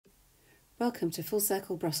Welcome to Full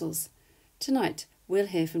Circle Brussels. Tonight we'll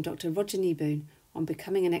hear from Dr. Roger Kneebone on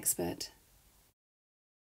becoming an expert.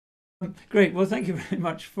 Great. Well, thank you very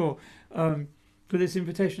much for this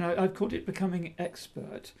invitation. I've called it Becoming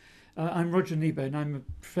Expert. I'm Roger Kneebone. I'm a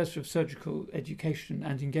Professor of Surgical Education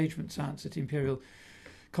and Engagement Science at Imperial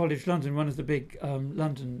College London, one of the big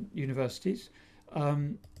London universities.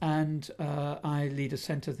 And I lead a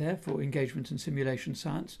centre there for engagement and simulation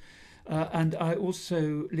science. And I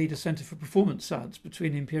also lead a centre for performance science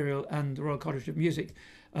between Imperial and the Royal College of Music,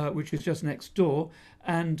 which is just next door.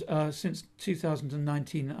 And since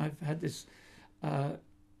 2019, I've had this very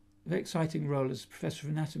exciting role as Professor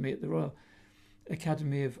of Anatomy at the Royal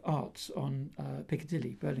Academy of Arts on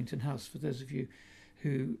Piccadilly, Burlington House, for those of you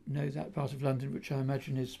who know that part of London, which I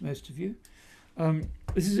imagine is most of you.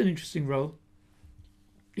 This is an interesting role.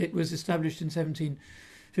 It was established in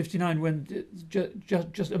 1759 when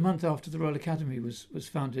just a month after the Royal Academy was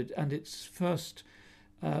founded, and its first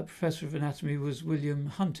Professor of Anatomy was William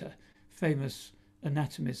Hunter, famous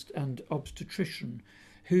anatomist and obstetrician,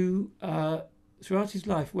 who throughout his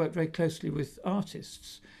life worked very closely with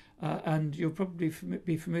artists. And you'll probably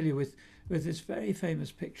be familiar with this very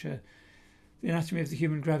famous picture, The Anatomy of the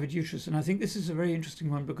Human Gravid Uterus. And I think this is a very interesting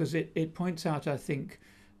one because it points out, I think,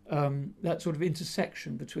 that sort of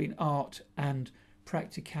intersection between art and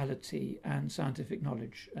practicality and scientific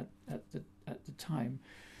knowledge at the time,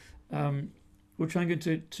 which I'm going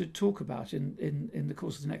to talk about in the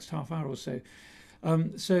course of the next half hour or so.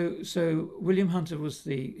 So William Hunter was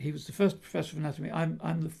the first Professor of Anatomy.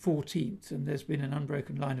 I'm the 14th, and there's been an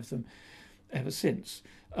unbroken line of them ever since.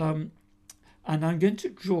 And I'm going to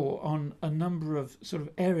draw on a number of sort of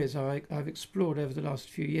areas I've explored over the last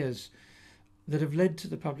few years that have led to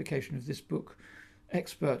the publication of this book,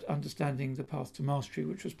 Expert: Understanding the Path to Mastery,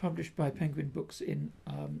 which was published by Penguin Books in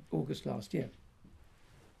August last year.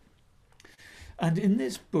 And in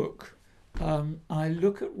this book, I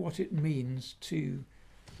look at what it means to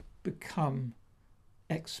become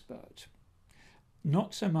expert,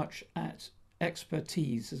 not so much at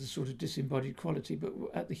expertise as a sort of disembodied quality, but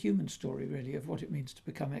at the human story, really, of what it means to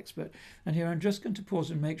become expert. And here I'm just going to pause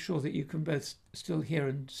and make sure that you can both still hear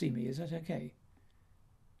and see me. Is that okay?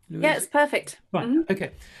 Louise? Yeah, it's perfect. Fine. Mm-hmm.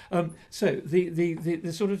 Okay. So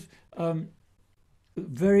the sort of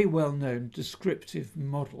very well-known descriptive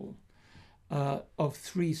model of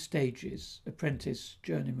three stages: apprentice,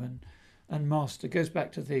 journeyman, and master, goes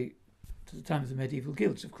back to the time of the medieval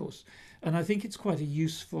guilds, of course. And I think it's quite a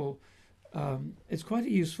useful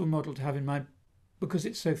model to have in mind because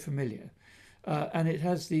it's so familiar, and it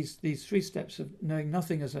has these three steps of knowing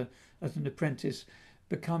nothing as an apprentice,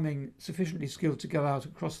 becoming sufficiently skilled to go out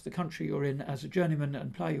across the country you're in as a journeyman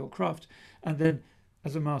and ply your craft, and then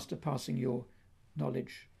as a master passing your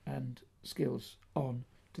knowledge and skills on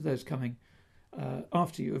to those coming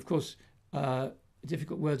after you. Of course,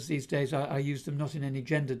 difficult words these days, I use them not in any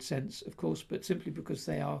gendered sense, of course, but simply because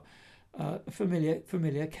they are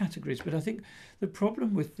familiar categories. But I think the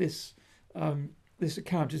problem with this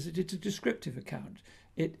account is that it's a descriptive account.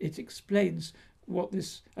 It explains what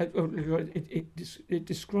this it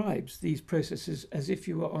describes these processes as if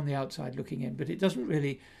you were on the outside looking in, but it doesn't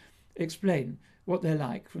really explain what they're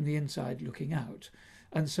like from the inside looking out.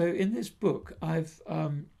 And so in this book, I've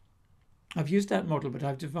used that model, but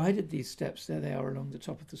I've divided these steps, there they are along the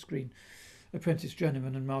top of the screen, apprentice,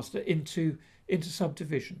 journeyman, and master, into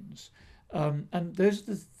subdivisions. And those are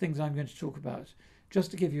the things I'm going to talk about, just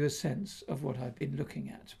to give you a sense of what I've been looking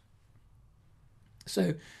at.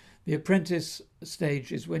 So the apprentice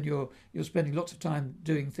stage is when you're spending lots of time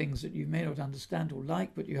doing things that you may not understand or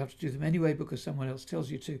like, but you have to do them anyway because someone else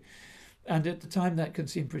tells you to. And at the time that can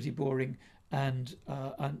seem pretty boring and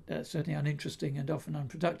certainly uninteresting and often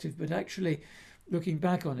unproductive, but actually looking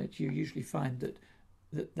back on it, you usually find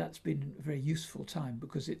that's been a very useful time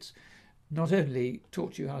because it's not only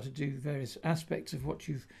taught you how to do various aspects of what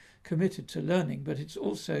you've committed to learning, but it's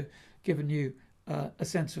also given you a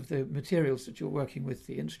sense of the materials that you're working with,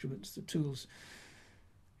 the instruments, the tools,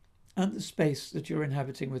 and the space that you're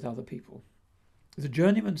inhabiting with other people. The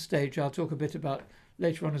journeyman stage I'll talk a bit about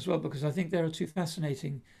later on as well, because I think there are two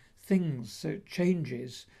fascinating things, so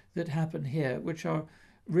changes that happen here, which are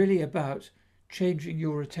really about changing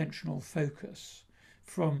your attentional focus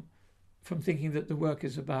from thinking that the work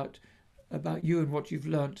is about you and what you've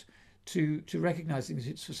learnt to recognizing that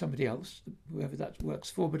it's for somebody else, whoever that works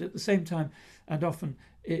for, but at the same time, and often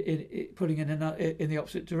pulling in the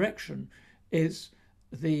opposite direction, is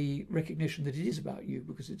the recognition that it is about you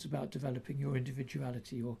because it's about developing your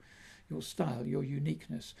individuality, your style, your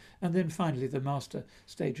uniqueness. And then finally, the master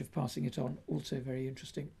stage of passing it on, also very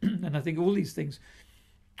interesting. And I think all these things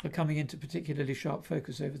are coming into particularly sharp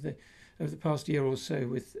focus over the past year or so,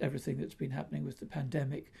 with everything that's been happening with the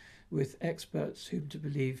pandemic, with experts whom to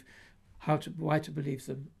believe, why to believe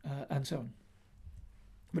them, and so on.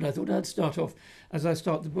 But I thought I'd start off, as I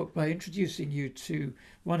start the book, by introducing you to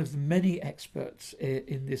one of the many experts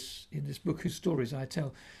in this book, whose stories I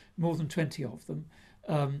tell, more than 20 of them,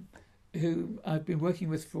 who I've been working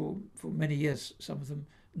with for many years, some of them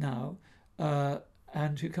now,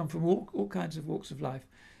 and who come from all kinds of walks of life.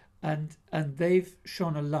 And they've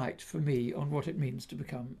shone a light for me on what it means to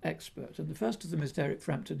become expert. And the first of them is Derek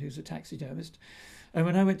Frampton, who's a taxidermist. And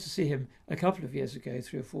when I went to see him a couple of years ago,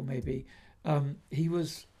 3 or 4 maybe, he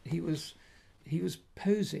was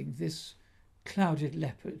posing this clouded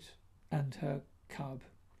leopard and her cub.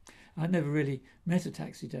 I'd never really met a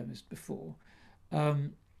taxidermist before,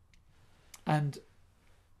 and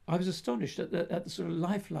I was astonished at the sort of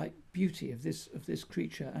lifelike beauty of this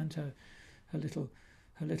creature and her little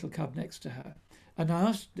cub next to her. And I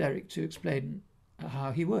asked Derek to explain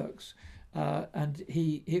how he works, and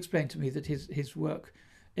he explained to me that his work,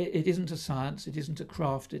 it isn't a science, it isn't a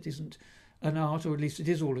craft, it isn't an art, or at least it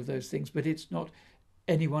is all of those things, but it's not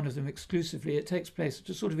any one of them exclusively. It takes place at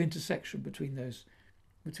a sort of intersection between those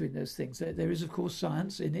things. There is, of course,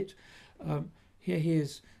 science in it. Here he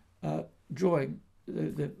is drawing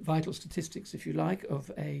the vital statistics, if you like, of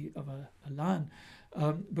a lion,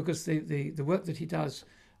 because the work that he does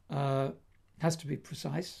has to be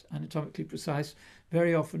precise, anatomically precise.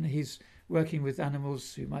 Very often he's working with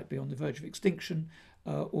animals who might be on the verge of extinction,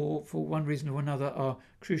 or for one reason or another are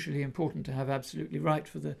crucially important to have absolutely right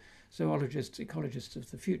for the zoologists, ecologists of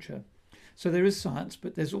the future. So there is science,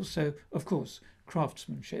 but there's also, of course,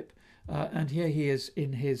 craftsmanship. And here he is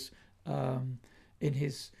in his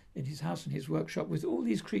house, in his workshop, with all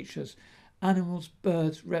these creatures, animals,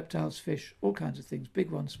 birds, reptiles, fish, all kinds of things, big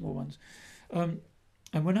ones, small ones. And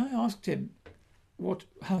when I asked him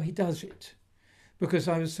how he does it, because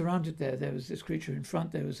I was surrounded there was this creature in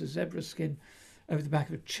front, there was a zebra skin over the back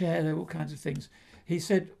of a chair, there were all kinds of things. He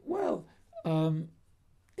said, well, I'll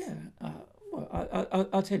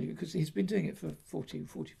tell you, because he's been doing it for 40,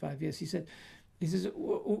 45 years. He says,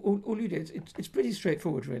 all you do, it's pretty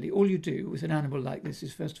straightforward, really. All you do with an animal like this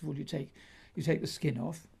is, first of all, you take the skin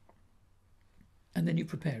off, and then you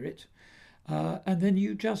prepare it, and then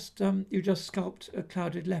you just sculpt a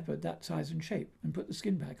clouded leopard that size and shape and put the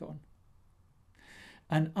skin back on.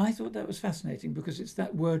 And I thought that was fascinating, because it's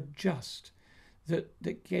that word "just"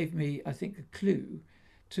 that gave me, I think, a clue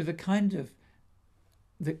to the kind of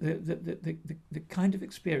the kind of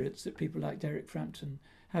experience that people like Derek Frampton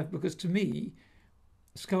have. Because to me,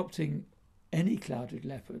 sculpting any clouded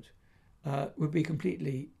leopard would be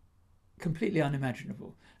completely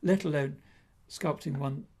unimaginable, let alone sculpting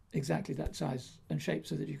one exactly that size and shape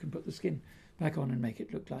so that you can put the skin back on and make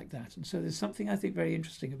it look like that. And so there's something, I think, very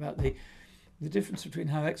interesting about the difference between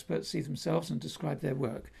how experts see themselves and describe their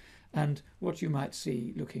work and what you might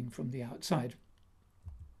see looking from the outside.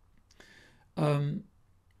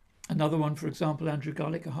 Another one, for example, Andrew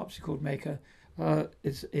Garlick, a harpsichord maker,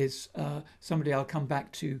 is somebody I'll come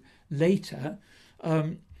back to later.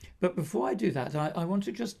 But before I do that, I want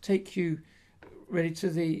to just take you really to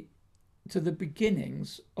the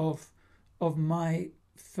beginnings of my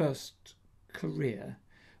first career,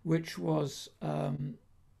 which was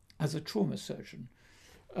as a trauma surgeon.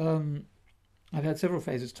 I've had several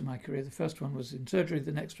phases to my career. The first one was in surgery.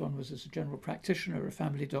 The next one was as a general practitioner, a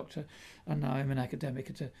family doctor, and now I'm an academic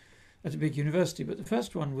at a big university. But the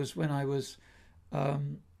first one was when I was at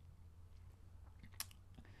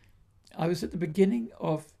the beginning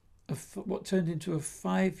of what turned into a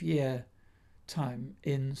 5-year time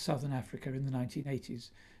in Southern Africa in the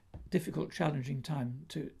 1980s. Difficult, challenging time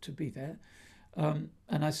to be there. And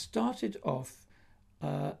I started off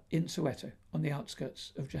in Soweto, on the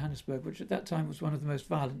outskirts of Johannesburg, which at that time was one of the most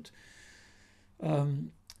violent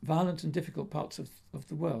and difficult parts of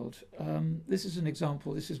the world. This is an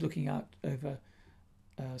example. This is looking out over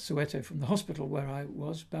Soweto from the hospital where I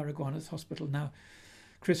was, Baragwanath Hospital, now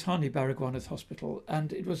Chris Hani Baragwanath Hospital,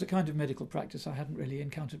 and it was a kind of medical practice I hadn't really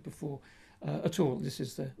encountered before at all. This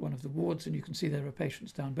is one of the wards, and you can see there are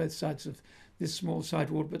patients down both sides of this small side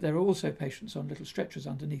ward, but there are also patients on little stretchers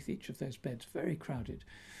underneath each of those beds, very crowded.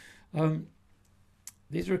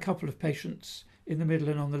 These are a couple of patients in the middle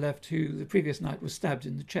and on the left who the previous night were stabbed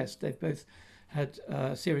in the chest. They've both had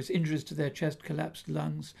serious injuries to their chest, collapsed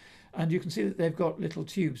lungs, and you can see that they've got little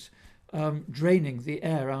tubes draining the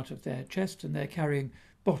air out of their chest, and they're carrying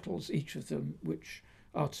bottles, each of them, which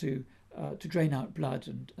are to drain out blood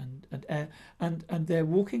and air, and they're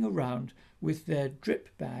walking around with their drip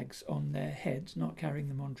bags on their heads, not carrying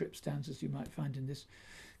them on drip stands as you might find in this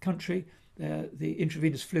country, the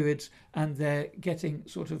intravenous fluids, and they're getting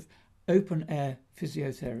sort of open air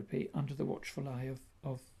physiotherapy under the watchful eye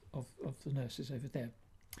of the nurses over there.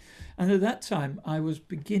 And at that time, I was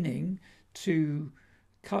beginning to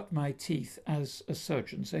cut my teeth as a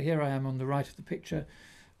surgeon. So here I am on the right of the picture,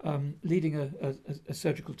 leading a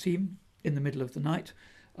surgical team in the middle of the night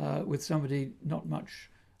with somebody not much,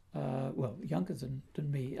 younger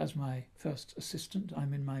than me as my first assistant.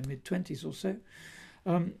 I'm in my mid-20s or so.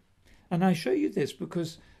 And I show you this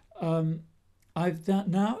because I've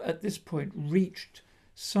now at this point reached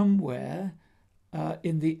somewhere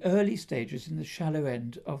in the early stages, in the shallow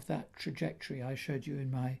end of that trajectory I showed you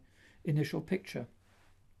in my initial picture.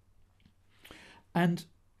 And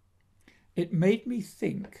it made me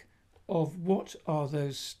think of what are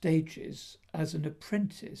those stages as an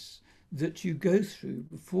apprentice that you go through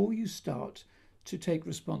before you start to take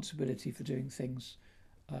responsibility for doing things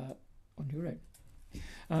on your own.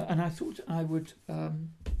 And I thought I'd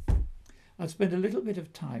spend a little bit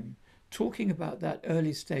of time talking about that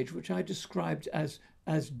early stage, which I described as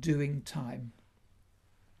doing time.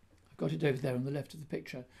 I've got it over there on the left of the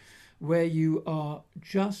picture, where you are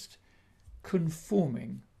just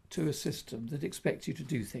conforming to a system that expects you to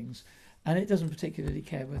do things, and it doesn't particularly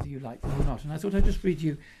care whether you like them or not. And I thought I'd just read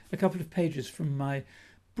you a couple of pages from my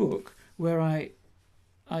book where I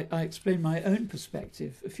explain my own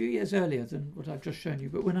perspective a few years earlier than what I've just shown you,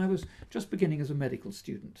 but when I was just beginning as a medical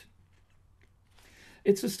student.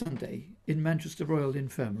 It's a Sunday in Manchester Royal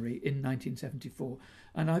Infirmary in 1974,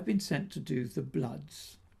 and I've been sent to do the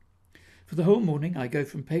bloods. For the whole morning, I go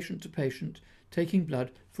from patient to patient, taking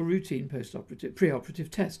blood for routine pre-operative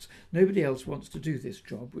tests. Nobody else wants to do this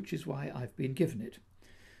job, which is why I've been given it.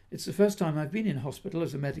 It's the first time I've been in hospital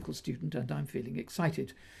as a medical student, and I'm feeling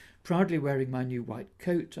excited. Proudly wearing my new white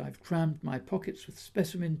coat, I've crammed my pockets with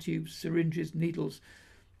specimen tubes, syringes, needles,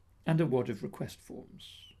 and a wad of request forms.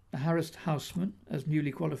 A harassed houseman, as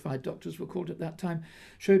newly qualified doctors were called at that time,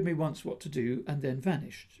 showed me once what to do and then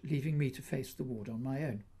vanished, leaving me to face the ward on my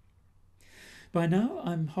own. By now,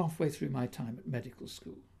 I'm halfway through my time at medical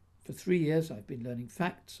school. For 3 years, I've been learning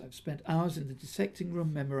facts. I've spent hours in the dissecting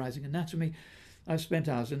room memorising anatomy. I've spent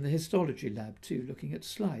hours in the histology lab too, looking at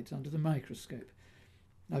slides under the microscope.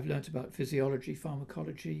 I've learnt about physiology,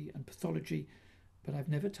 pharmacology and pathology, but I've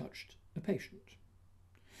never touched a patient.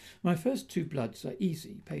 My first 2 bloods are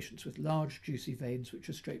easy, patients with large, juicy veins which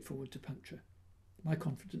are straightforward to puncture. My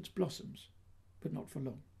confidence blossoms, but not for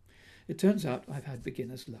long. It turns out I've had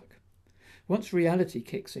beginner's luck. Once reality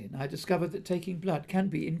kicks in, I discover that taking blood can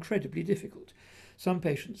be incredibly difficult. Some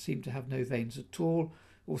patients seem to have no veins at all,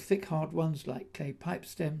 or thick, hard ones like clay pipe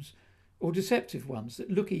stems, or deceptive ones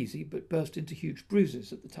that look easy but burst into huge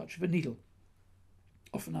bruises at the touch of a needle.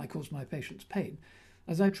 Often I cause my patients pain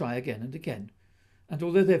as I try again and again, and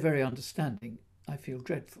although they're very understanding, I feel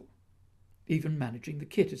dreadful. Even managing the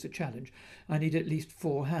kit is a challenge. I need at least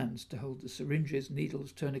 4 hands to hold the syringes,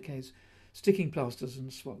 needles, tourniquets, sticking plasters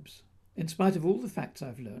and swabs. In spite of all the facts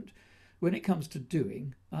I've learnt, when it comes to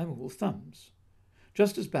doing, I'm all thumbs.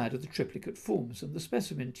 Just as bad are the triplicate forms and the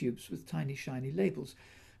specimen tubes with tiny shiny labels,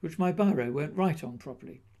 which my biro won't write on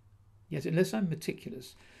properly. Yet unless I'm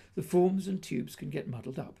meticulous, the forms and tubes can get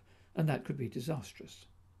muddled up, and that could be disastrous.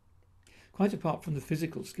 Quite apart from the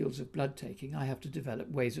physical skills of blood taking, I have to develop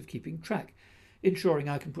ways of keeping track, ensuring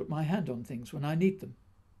I can put my hand on things when I need them.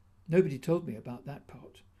 Nobody told me about that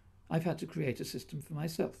part. I've had to create a system for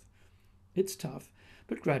myself. It's tough,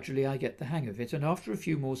 but gradually I get the hang of it, and after a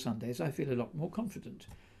few more Sundays I feel a lot more confident.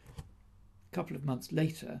 A couple of months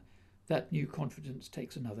later, that new confidence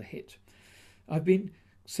takes another hit. I've been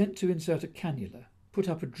sent to insert a cannula, put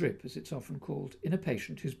up a drip as it's often called, in a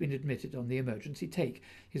patient who's been admitted on the emergency take.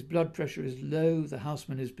 His blood pressure is low, the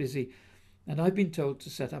houseman is busy, and I've been told to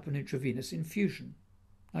set up an intravenous infusion.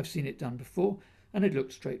 I've seen it done before, and it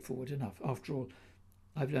looked straightforward enough. After all,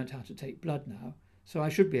 I've learnt how to take blood now, so I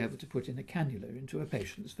should be able to put in a cannula into a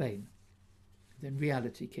patient's vein. Then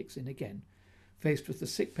reality kicks in again. Faced with the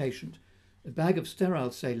sick patient, a bag of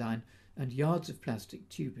sterile saline, and yards of plastic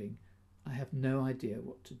tubing, I have no idea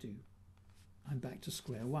what to do. I'm back to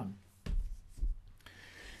square one.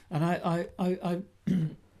 And I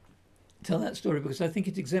tell that story because I think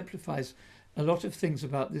it exemplifies a lot of things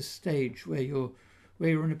about this stage where you're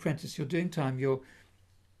an apprentice, you're doing time, you're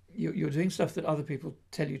doing stuff that other people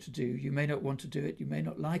tell you to do. You may not want to do it, you may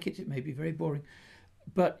not like it, it may be very boring,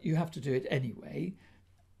 but you have to do it anyway,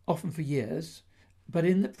 often for years. But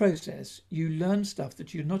in the process, you learn stuff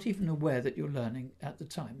that you're not even aware that you're learning at the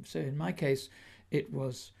time. So in my case, it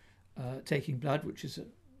was taking blood, which is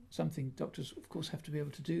something doctors, of course, have to be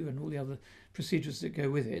able to do, and all the other procedures that go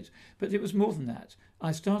with it. But it was more than that.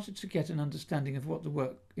 I started to get an understanding of what the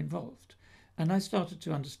work involved, and I started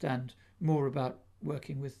to understand more about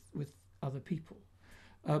working with other people.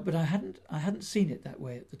 But I hadn't seen it that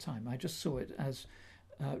way at the time. I just saw it as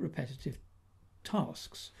repetitive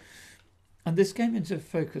tasks. And this came into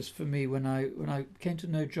focus for me when I came to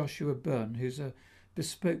know Joshua Byrne, who's a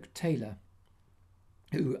bespoke tailor,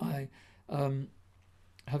 who I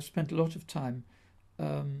have spent a lot of time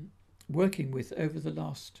working with over the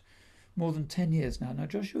last more than 10 years now. Now,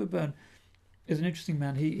 Joshua Byrne is an interesting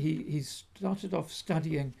man. He started off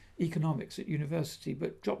studying economics at university,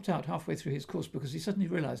 but dropped out halfway through his course because he suddenly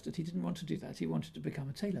realised that he didn't want to do that. He wanted to become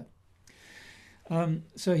a tailor.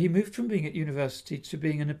 So he moved from being at university to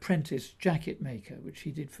being an apprentice jacket maker, which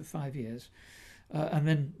he did for 5 years, and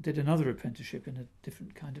then did another apprenticeship in a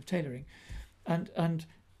different kind of tailoring. And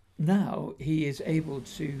now he is able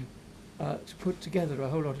to put together a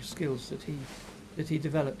whole lot of skills that he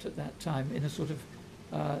developed at that time in a sort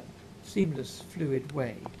of seamless, fluid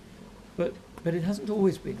way. But it hasn't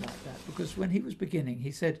always been like that, because when he was beginning,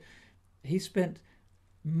 he said he spent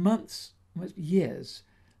months, almost years,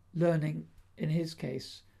 learning, in his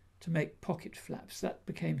case, to make pocket flaps. That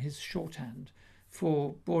became his shorthand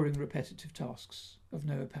for boring, repetitive tasks of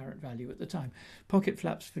no apparent value at the time. Pocket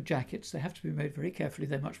flaps for jackets, they have to be made very carefully.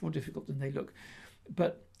 They're much more difficult than they look.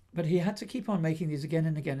 But he had to keep on making these again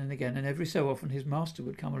and again and again, and every so often his master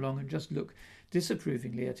would come along and just look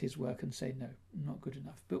disapprovingly at his work and say, no, not good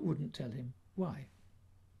enough, but wouldn't tell him why.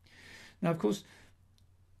 Now, of course,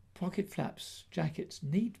 pocket flaps, jackets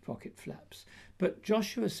need pocket flaps, but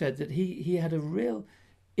Joshua said that he had a real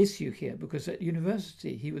issue here, because at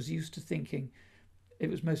university he was used to thinking it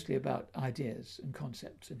was mostly about ideas and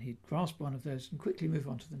concepts, and he'd grasp one of those and quickly move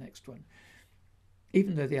on to the next one.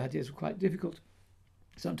 Even though the ideas were quite difficult,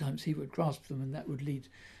 sometimes he would grasp them and that would lead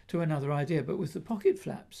to another idea. But with the pocket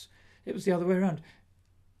flaps, it was the other way around.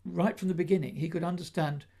 Right from the beginning, he could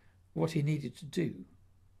understand what he needed to do,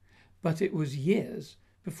 but it was years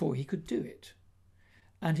before he could do it.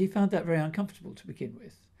 And he found that very uncomfortable to begin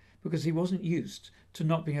with, because he wasn't used to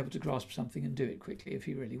not being able to grasp something and do it quickly if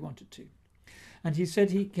he really wanted to. And he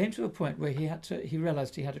said he came to a point where he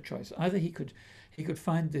realized he had a choice. Either he could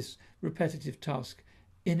find this repetitive task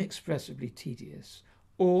inexpressibly tedious,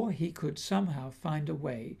 or he could somehow find a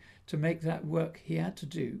way to make that work he had to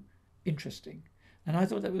do interesting. And I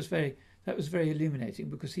thought that was very illuminating,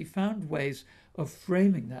 because he found ways of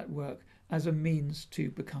framing that work as a means to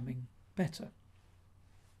becoming better.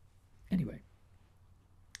 Anyway,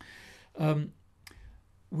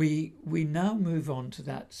 we now move on to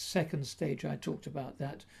that second stage I talked about,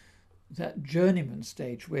 that journeyman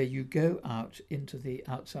stage, where you go out into the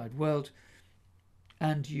outside world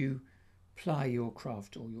and you ply your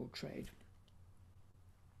craft or your trade.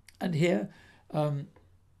 And here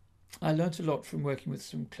I learnt a lot from working with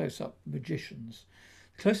some close-up magicians.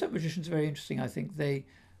 Close-up magicians are very interesting. I think they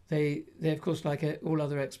of course, like all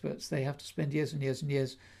other experts, they have to spend years and years and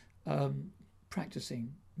years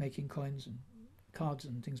practicing making coins and cards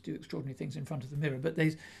and things, do extraordinary things in front of the mirror. But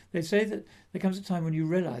they say that there comes a time when you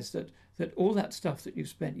realise that all that stuff that you've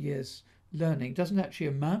spent years learning doesn't actually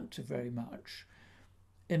amount to very much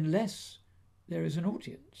unless there is an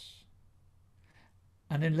audience.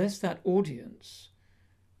 And unless that audience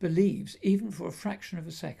believes, even for a fraction of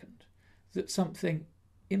a second, that something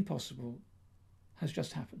impossible has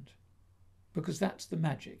just happened. Because that's the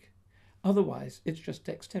magic. Otherwise, it's just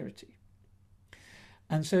dexterity.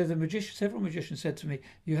 And so several magicians said to me,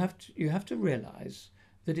 you have to realise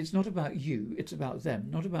that it's not about you, it's about them.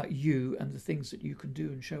 Not about you and the things that you can do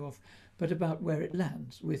and show off, but about where it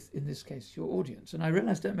lands with, in this case, your audience. And I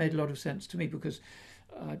realised that made a lot of sense to me, because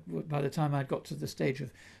by the time I'd got to the stage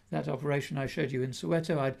of that operation I showed you in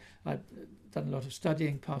Soweto, I'd done a lot of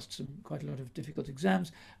studying, passed quite a lot of difficult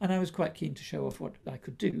exams, and I was quite keen to show off what I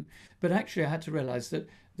could do. But actually I had to realise that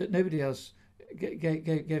nobody else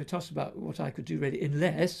gave a toss about what I could do really,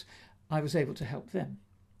 unless I was able to help them.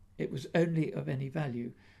 It was only of any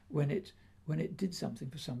value when it did something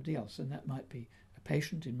for somebody else, and that might be a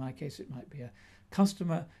patient. In my case, it might be a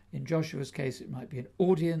customer. In Joshua's case, it might be an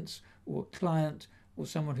audience or client or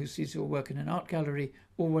someone who sees your work in an art gallery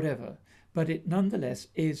or whatever. But it nonetheless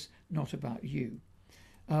is not about you.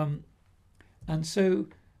 And so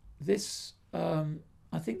this,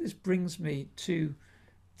 I think this brings me to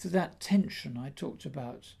that tension I talked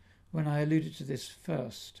about when I alluded to this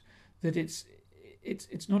first, that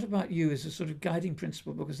it's not about you as a sort of guiding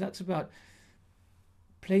principle, because that's about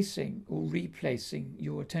placing or replacing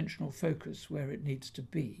your attentional focus where it needs to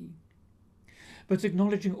be, but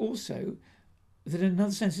acknowledging also that in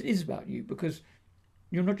another sense it is about you, because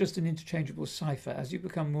you're not just an interchangeable cipher. As you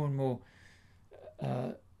become more and more,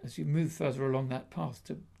 as you move further along that path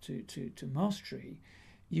to mastery,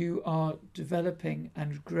 you are developing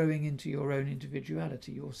and growing into your own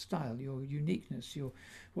individuality, your style, your uniqueness, your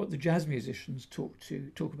what the jazz musicians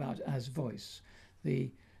talk about as voice,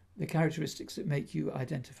 the characteristics that make you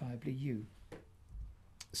identifiably you.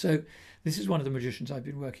 So this is one of the magicians I've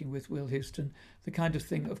been working with, Will Houston. The kind of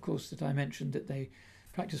thing, of course, that I mentioned that they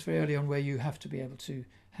practice very early on, where you have to be able to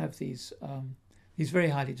have these very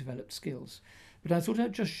highly developed skills. But I thought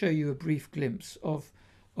I'd just show you a brief glimpse of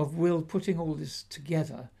Will putting all this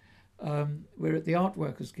together. We're at the Art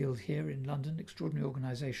Workers Guild here in London, extraordinary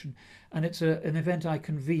organisation, and it's an event I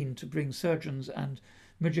convene to bring surgeons and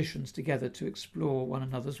magicians together to explore one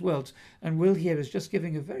another's worlds. And Will here is just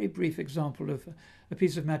giving a very brief example of a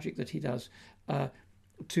piece of magic that he does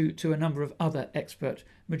to a number of other expert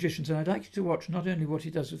magicians. And I'd like you to watch not only what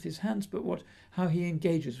he does with his hands, but how he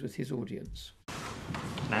engages with his audience.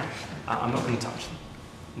 Now, I'm not going to touch them.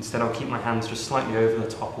 Instead, I'll keep my hands just slightly over the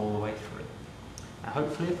top all the way through. Now,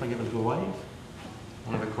 hopefully, if I give a little wave,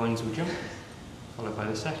 one of the coins will jump, followed by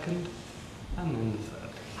the second, and then the third.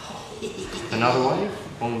 Another wave,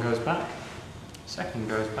 one goes back, second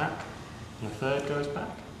goes back, and the third goes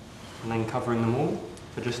back, and then covering them all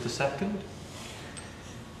for just a second.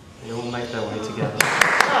 They all make their way together.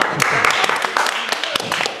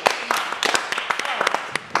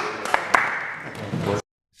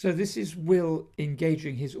 So this is Will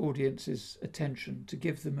engaging his audience's attention to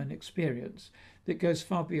give them an experience that goes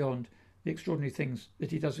far beyond the extraordinary things that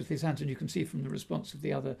he does with his hands. And you can see from the response of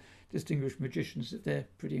the other distinguished magicians that they're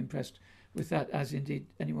pretty impressed with that, as indeed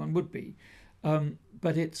anyone would be.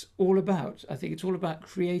 But it's all about, I think it's all about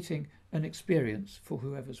creating an experience for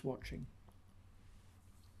whoever's watching.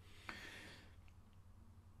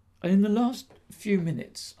 And in the last few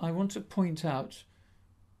minutes, I want to point out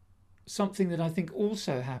something that I think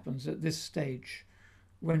also happens at this stage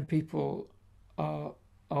when people are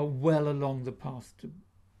well along the path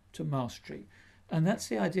to mastery. And that's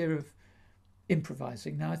the idea of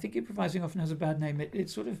improvising. Now, I think improvising often has a bad name. It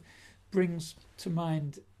sort of brings to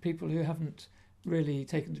mind people who haven't really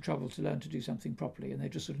taken the trouble to learn to do something properly, and they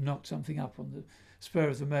just sort of knocked something up on the spur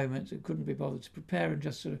of the moment and couldn't be bothered to prepare and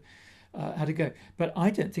just sort of had a go. But I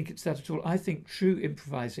don't think it's that at all. I think true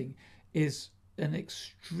improvising is an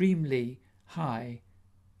extremely high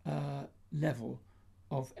level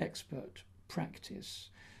of expert practice.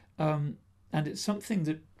 And it's something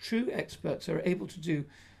that true experts are able to do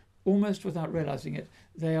almost without realizing it.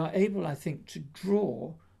 They are able, I think, to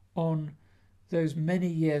draw on those many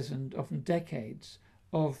years and often decades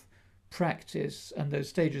of practice and those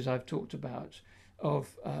stages I've talked about of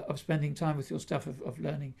spending time with your stuff, of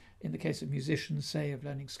learning, in the case of musicians, say, of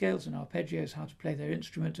learning scales and arpeggios, how to play their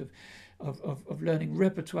instrument, of learning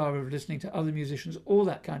repertoire, of listening to other musicians, all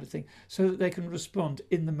that kind of thing, so that they can respond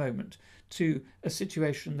in the moment to a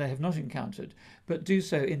situation they have not encountered, but do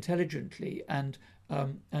so intelligently and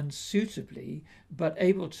suitably, but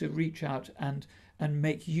able to reach out and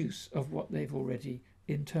make use of what they've already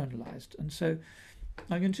internalized. And so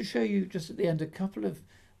I'm going to show you just at the end a couple of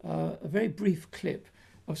a very brief clip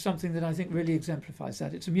of something that I think really exemplifies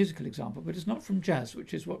that. It's a musical example, but it's not from jazz,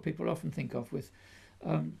 which is what people often think of with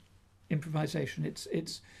improvisation.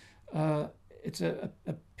 It's a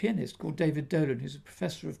pianist called David Dolan, who's a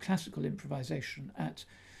professor of classical improvisation at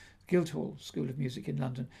Guildhall School of Music in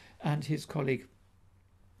London, and his colleague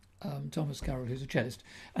Thomas Carroll, who's a cellist,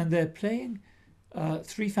 and they're playing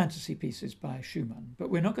three fantasy pieces by Schumann. But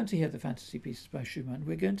we're not going to hear the fantasy pieces by Schumann.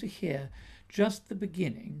 We're going to hear just the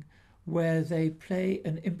beginning, where they play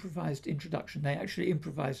an improvised introduction. They actually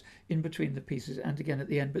improvise in between the pieces and again at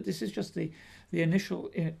the end, but this is just the initial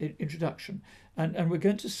introduction. And we're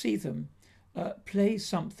going to see them play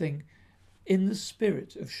something in the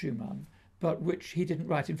spirit of Schumann, but which he didn't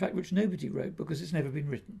write, in fact, which nobody wrote because it's never been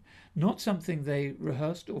written. Not something they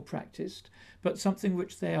rehearsed or practiced, but something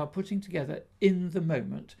which they are putting together in the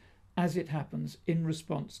moment as it happens in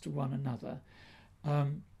response to one another.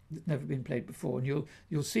 It's never been played before, and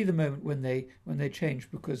you'll see the moment when they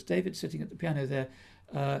change, because David's sitting at the piano there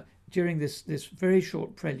during this very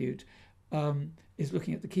short prelude, is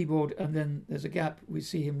looking at the keyboard, and then there's a gap. We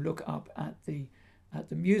see him look up at the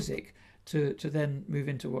music to then move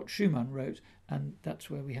into what Schumann wrote, and that's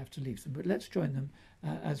where we have to leave them. But let's join them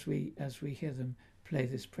as we hear them play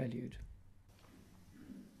this prelude.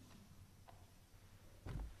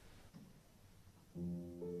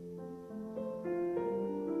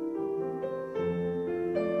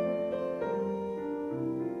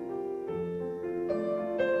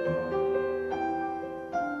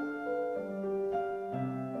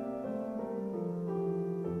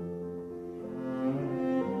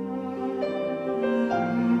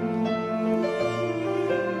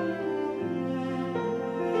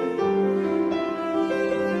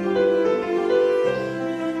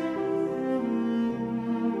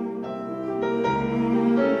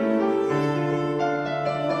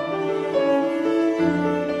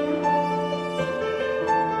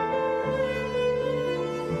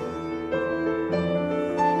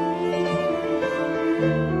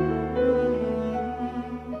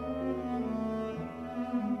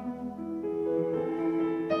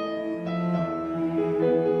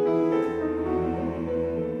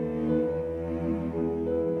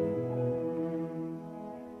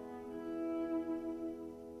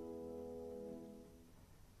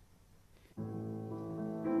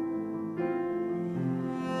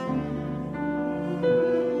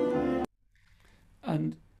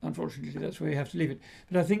 unfortunately, that's where you have to leave it.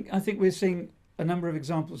 But I think we're seeing a number of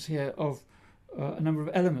examples here of a number of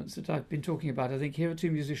elements that I've been talking about. I think here are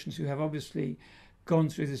two musicians who have obviously gone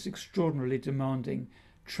through this extraordinarily demanding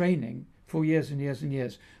training for years and years and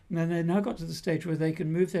years. And then they now got to the stage where they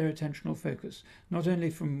can move their attentional focus, not only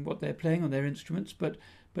from what they're playing on their instruments, but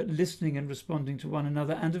listening and responding to one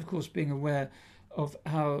another, and of course being aware of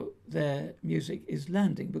how their music is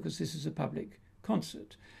landing, because this is a public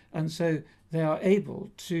concert. And so they are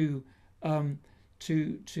able to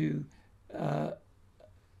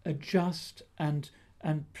adjust and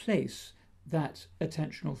place that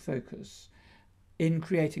attentional focus in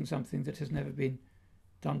creating something that has never been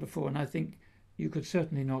done before. And I think you could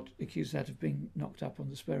certainly not accuse that of being knocked up on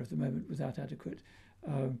the spur of the moment without adequate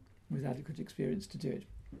experience to do it.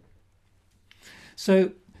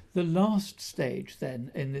 So the last stage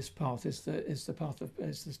then in this path is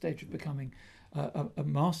the stage of becoming a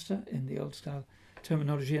master in the old style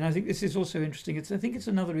terminology. And I think this is also interesting. I think it's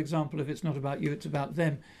another example of it's not about you, it's about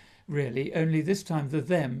them, really. Only this time the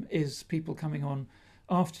them is people coming on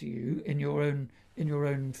after you in your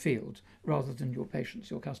own field, rather than your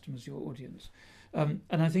patients, your customers, your audience. And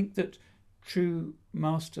I think that true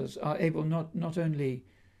masters are able not only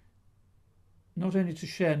to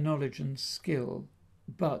share knowledge and skill,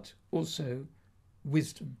 but also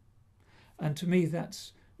wisdom. And to me,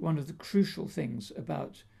 that's one of the crucial things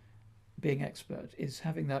about being expert, is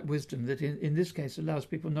having that wisdom that in this case allows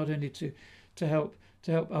people not only to help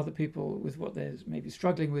other people with what they're maybe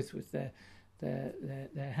struggling with their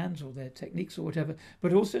hands or their techniques or whatever,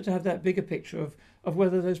 but also to have that bigger picture of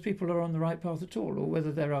whether those people are on the right path at all, or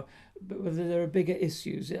whether there are bigger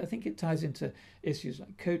issues. I think it ties into issues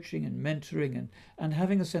like coaching and mentoring and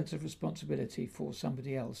having a sense of responsibility for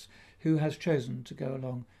somebody else who has chosen to go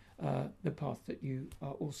along the path that you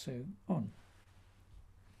are also on.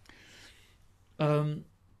 And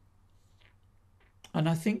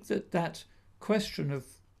I think that question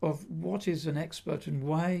of what is an expert and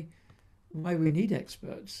why we need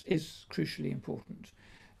experts is crucially important.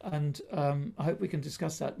 And I hope we can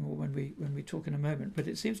discuss that more when we talk in a moment. But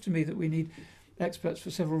it seems to me that we need experts for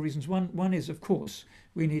several reasons. One is, of course,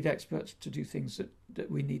 we need experts to do things that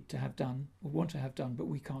we need to have done or want to have done, but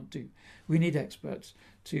we can't do. We need experts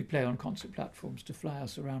to play on concert platforms, to fly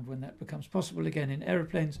us around when that becomes possible again in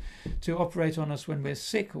aeroplanes, to operate on us when we're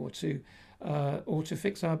sick, or to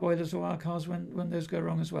fix our boilers or our cars when those go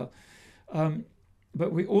wrong as well.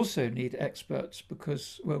 But we also need experts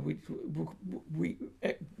because, well,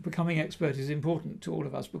 becoming expert is important to all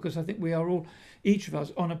of us, because I think we are all, each of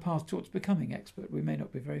us, on a path towards becoming expert. We may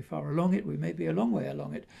not be very far along it, we may be a long way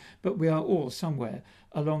along it, but we are all somewhere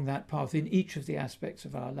along that path in each of the aspects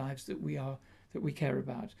of our lives that we care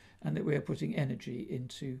about and that we are putting energy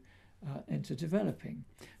into developing,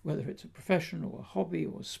 whether it's a profession or a hobby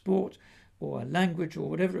or a sport or a language or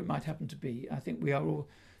whatever it might happen to be. I think we are all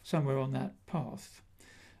somewhere on that path.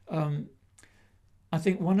 I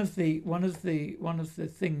think one of the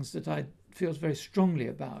things that I feel very strongly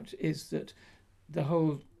about is that the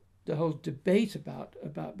whole debate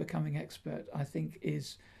about becoming expert, I think,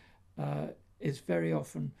 is very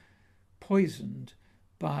often poisoned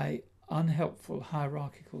by unhelpful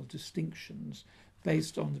hierarchical distinctions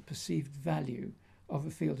based on the perceived value of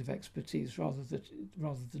a field of expertise rather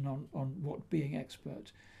than on what being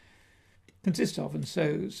expert consists of. And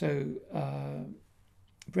so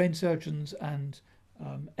brain surgeons and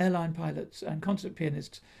airline pilots and concert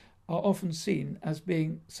pianists are often seen as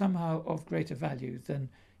being somehow of greater value than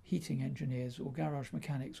heating engineers or garage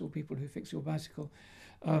mechanics or people who fix your bicycle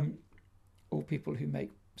or people who make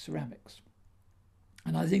ceramics.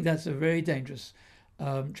 And I think that's a very dangerous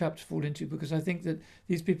trap to fall into, because I think that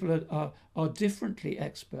these people are differently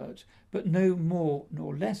expert, but no more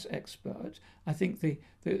nor less expert. I think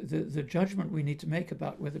the judgment we need to make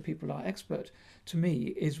about whether people are expert, to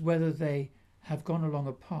me, is whether they have gone along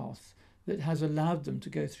a path that has allowed them to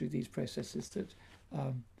go through these processes that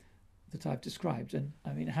I've described. And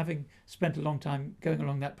I mean, having spent a long time going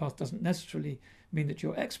along that path doesn't necessarily mean that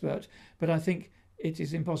you're expert, but I think it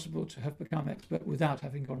is impossible to have become expert without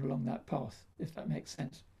having gone along that path, if that makes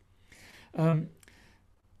sense. And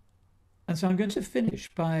so I'm going to finish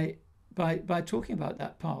by talking about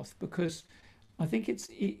that path, because I think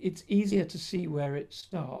it's easier to see where it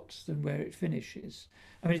starts than where it finishes.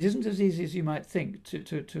 I mean, it isn't as easy as you might think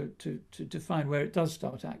to define where it does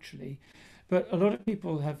start, actually. But a lot of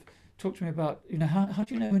people have talked to me about, how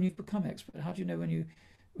do you know when you've become expert? How do you know when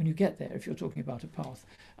you get there, if you're talking about a path?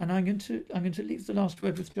 And I'm going to leave the last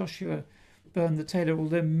word with Joshua Byrne, the tailor,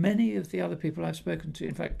 although many of the other people I've spoken to,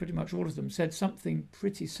 in fact pretty much all of them, said something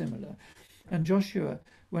pretty similar. And Joshua,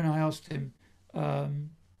 when I asked him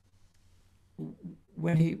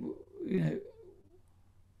when he,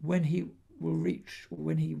 when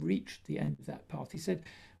he reached the end of that path, he said,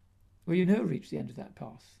 "Well, you never reach the end of that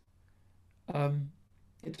path.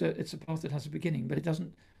 It's a path that has a beginning, but it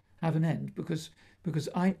doesn't have an end, because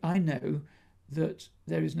I know that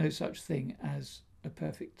there is no such thing as a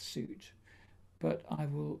perfect suit, but I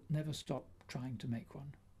will never stop trying to make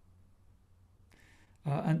one."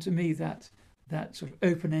 And to me, that sort of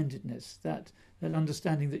open-endedness, that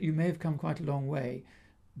understanding that you may have come quite a long way,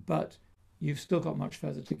 but you've still got much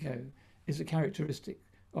further to go, is a characteristic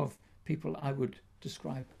of people I would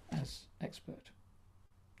describe as expert.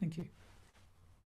 Thank you.